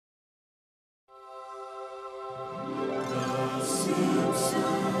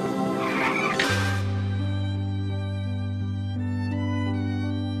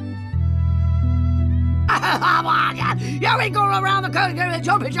Yeah, we go around the curve,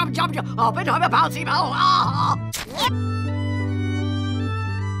 jump, jump, jump, jump. Oh, but I'm a bouncy ball.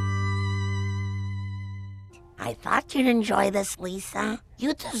 I thought you'd enjoy this, Lisa.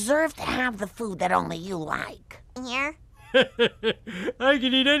 You deserve to have the food that only you like. Here? I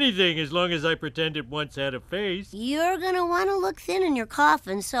can eat anything as long as I pretend it once had a face. You're gonna want to look thin in your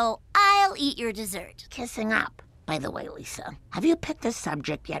coffin, so I'll eat your dessert. Kissing up. By the way, Lisa, have you picked a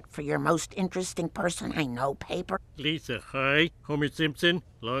subject yet for your most interesting person I know paper? Lisa, hi. Homer Simpson,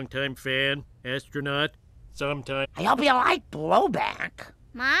 longtime fan, astronaut, sometime. I hope you like blowback.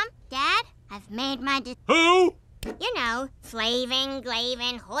 Mom? Dad? I've made my Who? You know, slaving,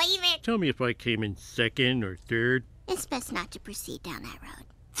 glaving, hoiving. Tell me if I came in second or third. It's best not to proceed down that road.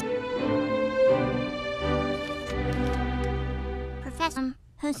 Professor,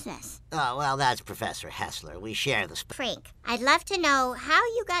 who's this? Oh, well, that's Professor Hessler. We share the Frink, I'd love to know how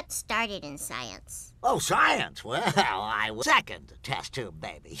you got started in science. Oh, science? Well, I was second test tube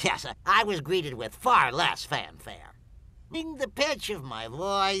baby. Yes, I was greeted with far less fanfare. The pitch of my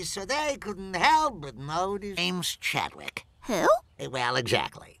voice, so they couldn't help but notice James Chadwick. Who? Well,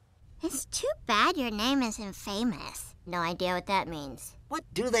 exactly. It's too bad your name isn't famous. No idea what that means. What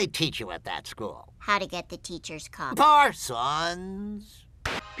do they teach you at that school? How to get the teacher's call. Parsons.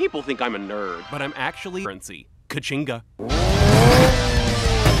 People think I'm a nerd, but I'm actually currency. Kachinga.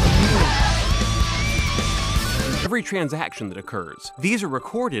 Every transaction that occurs, these are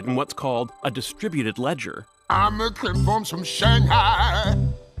recorded in what's called a distributed ledger. I'm a kid from Shanghai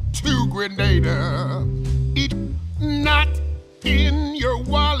to Grenada. It not in your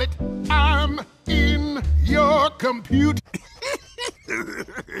wallet, I'm in your computer.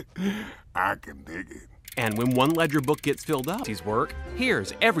 I can dig it. And when one ledger book gets filled up, his work,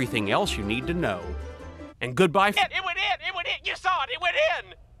 here's everything else you need to know. And goodbye. It went in! It went in! You saw it! It went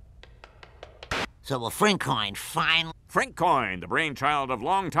in! So will Frinkcoin finally... Frinkcoin, the brainchild of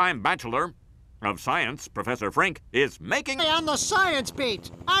longtime bachelor of science, Professor Frink, is making... Hey, on the science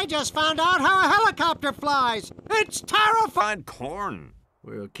beat, I just found out how a helicopter flies. It's terrifying. Corn.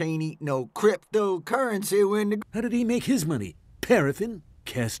 Well, can't eat no cryptocurrency when the... How did he make his money? Paraffin?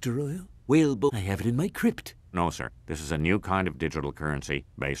 Castor oil? Whalebone? I have it in my crypt. No, sir. This is a new kind of digital currency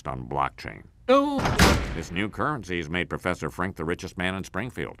based on blockchain. Oh! This new currency has made Professor Frink the richest man in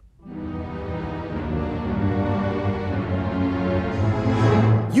Springfield.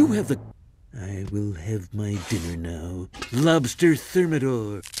 You have the... I will have my dinner now. Lobster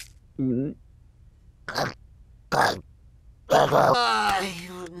thermidor.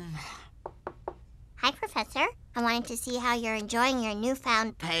 Hi, Professor. I wanted to see how you're enjoying your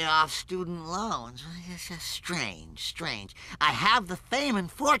newfound pay off student loans. It's just strange. I have the fame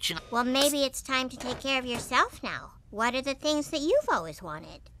and fortune. Well, maybe it's time to take care of yourself now. What are the things that you've always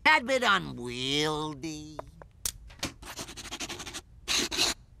wanted? That bit unwieldy.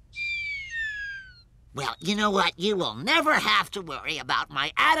 Well, you know what? You will never have to worry about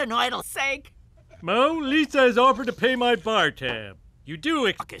my adenoidal sake. Mo, Lisa has offered to pay my bar tab. You do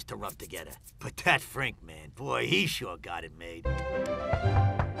it. Fuckers to rub together. But that Frink man, boy, he sure got it made.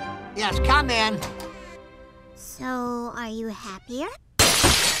 Yes, come in. So, are you happier?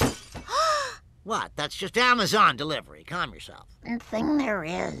 What? That's just Amazon delivery. Calm yourself. One thing there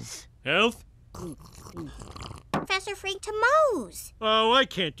is. Health? Professor Frink to Moe's. Oh, I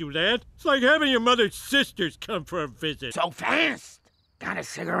can't do that. It's like having your mother's sisters come for a visit. So fast. Got a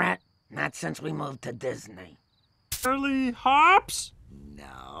cigarette? Not since we moved to Disney. Early hops?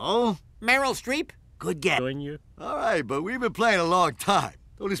 No. Meryl Streep? Good get. Join you? All right, but we've been playing a long time.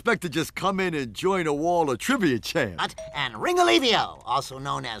 Don't expect to just come in and join a wall of trivia champs. And Ringalivio, also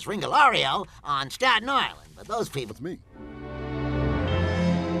known as Ringalario, on Staten Island. But those people... It's me.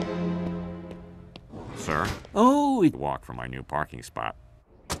 Sir? Oh, it... Walk from my new parking spot.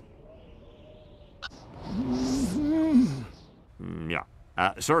 Yeah.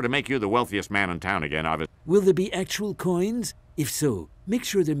 Sir, to make you the wealthiest man in town again, I've... Will there be actual coins? If so, make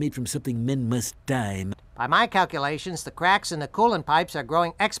sure they're made from something men must dime. By my calculations, the cracks in the coolant pipes are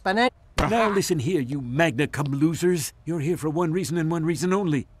growing exponentially. Now listen here, you magna cum losers. You're here for one reason and one reason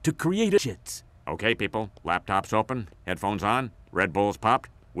only, to create a shits. Okay, people. Laptops open, headphones on, Red Bulls popped.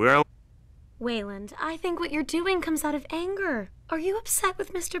 We're... Wayland, I think what you're doing comes out of anger. Are you upset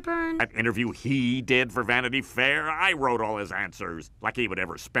with Mr. Byrne? That interview he did for Vanity Fair, I wrote all his answers. Like he would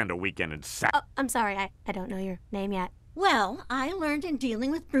ever spend a weekend in Oh, I'm sorry, I don't know your name yet. Well, I learned in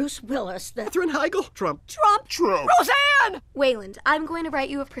dealing with Bruce Willis that... Catherine Heigl? Trump. Roseanne! Wayland, I'm going to write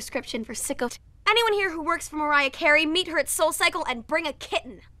you a prescription for sicko... Anyone here who works for Mariah Carey, meet her at SoulCycle and bring a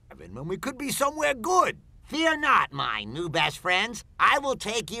kitten. When we could be somewhere good. Fear not, my new best friends. I will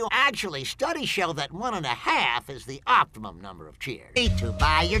take you. Actually, studies show that 1.5 is the optimum number of cheers. To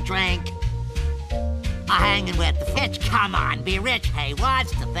buy your drink. Hanging with the Fitch. Come on, be rich. Hey,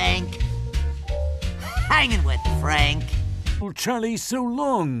 what's to think? Hanging with Frank. Oh, Charlie, so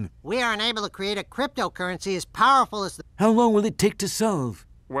long. We are unable to create a cryptocurrency as powerful as the... How long will it take to solve?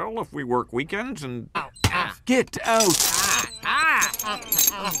 Well, if we work weekends and... Get out!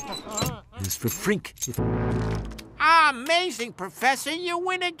 As for Frink... Amazing, Professor! You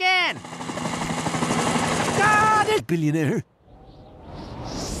win again! Got it! Billionaire.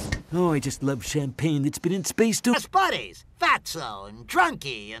 Oh, I just love champagne that's been in space too. Best buddies, Fatso and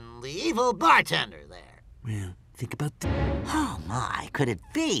Drunky and the evil bartender there. Well, think about Oh my, could it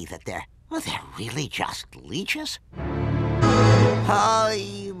be that they're really just leeches?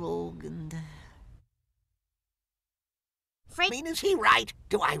 Hi, Logan. Frank, I mean, is he right?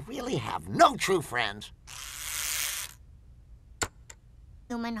 Do I really have no true friends?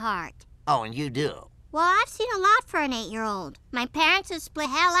 human heart. Oh, and you do? Well, I've seen a lot for an 8-year-old. My parents have split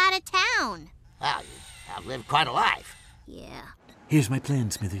hell out of town. Well, you have lived quite a life. Yeah. Here's my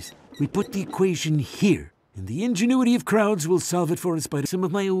plan, Smithers. We put the equation here, and the ingenuity of crowds will solve it for us by some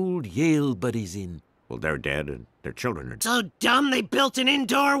of my old Yale buddies in. Well, they're dead and their children are dead. So dumb they built an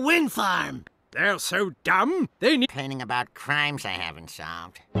indoor wind farm. They're so dumb, they need... Complaining about crimes I haven't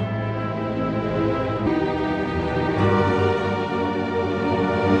solved.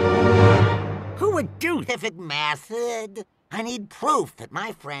 Who would do Scientific method. I need proof that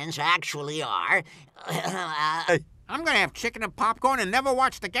my friends actually are... I'm gonna have chicken and popcorn and never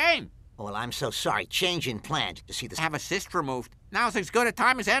watch the game. Well, I'm so sorry. Changing plans to see the... Have a cyst removed. Now's as good a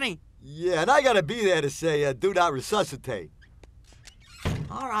time as any. Yeah, and I gotta be there to say, do not resuscitate.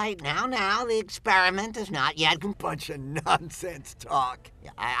 All right, now, the experiment is not yet... Bunch of nonsense talk.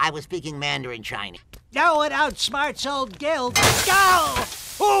 I was speaking Mandarin Chinese. No one outsmarts old Gil. Go!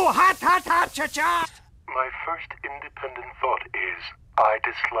 Ooh, hot, cha-cha! My first independent thought is, I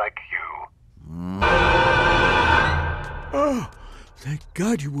dislike you. Oh, thank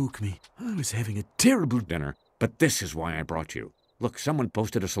God you woke me. I was having a terrible dinner. But this is why I brought you. Look, someone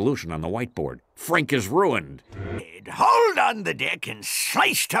posted a solution on the whiteboard. Frank is ruined. Hauled on the deck and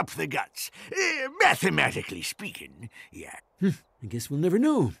sliced up the guts. Mathematically speaking, yeah. I guess we'll never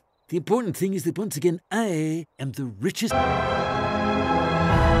know. The important thing is that once again, I am the richest...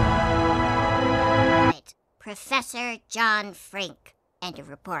 Right. Professor John Frink. End of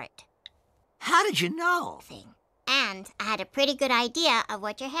report. How did you know? And I had a pretty good idea of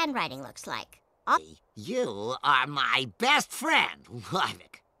what your handwriting looks like. You are my best friend,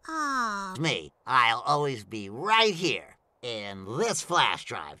 Livik. Oh. Me, I'll always be right here in this flash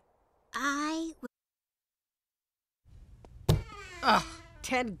drive. Ugh,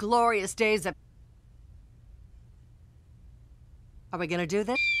 10 glorious days of... Are we gonna do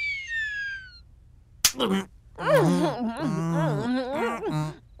this?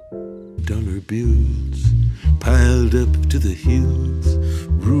 Dollar bills piled up to the hills,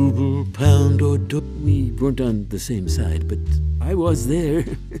 ruble, pound, or we weren't on the same side, but I was there.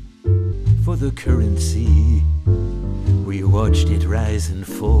 For the currency, we watched it rise and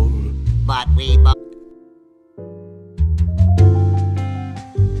fall. But we...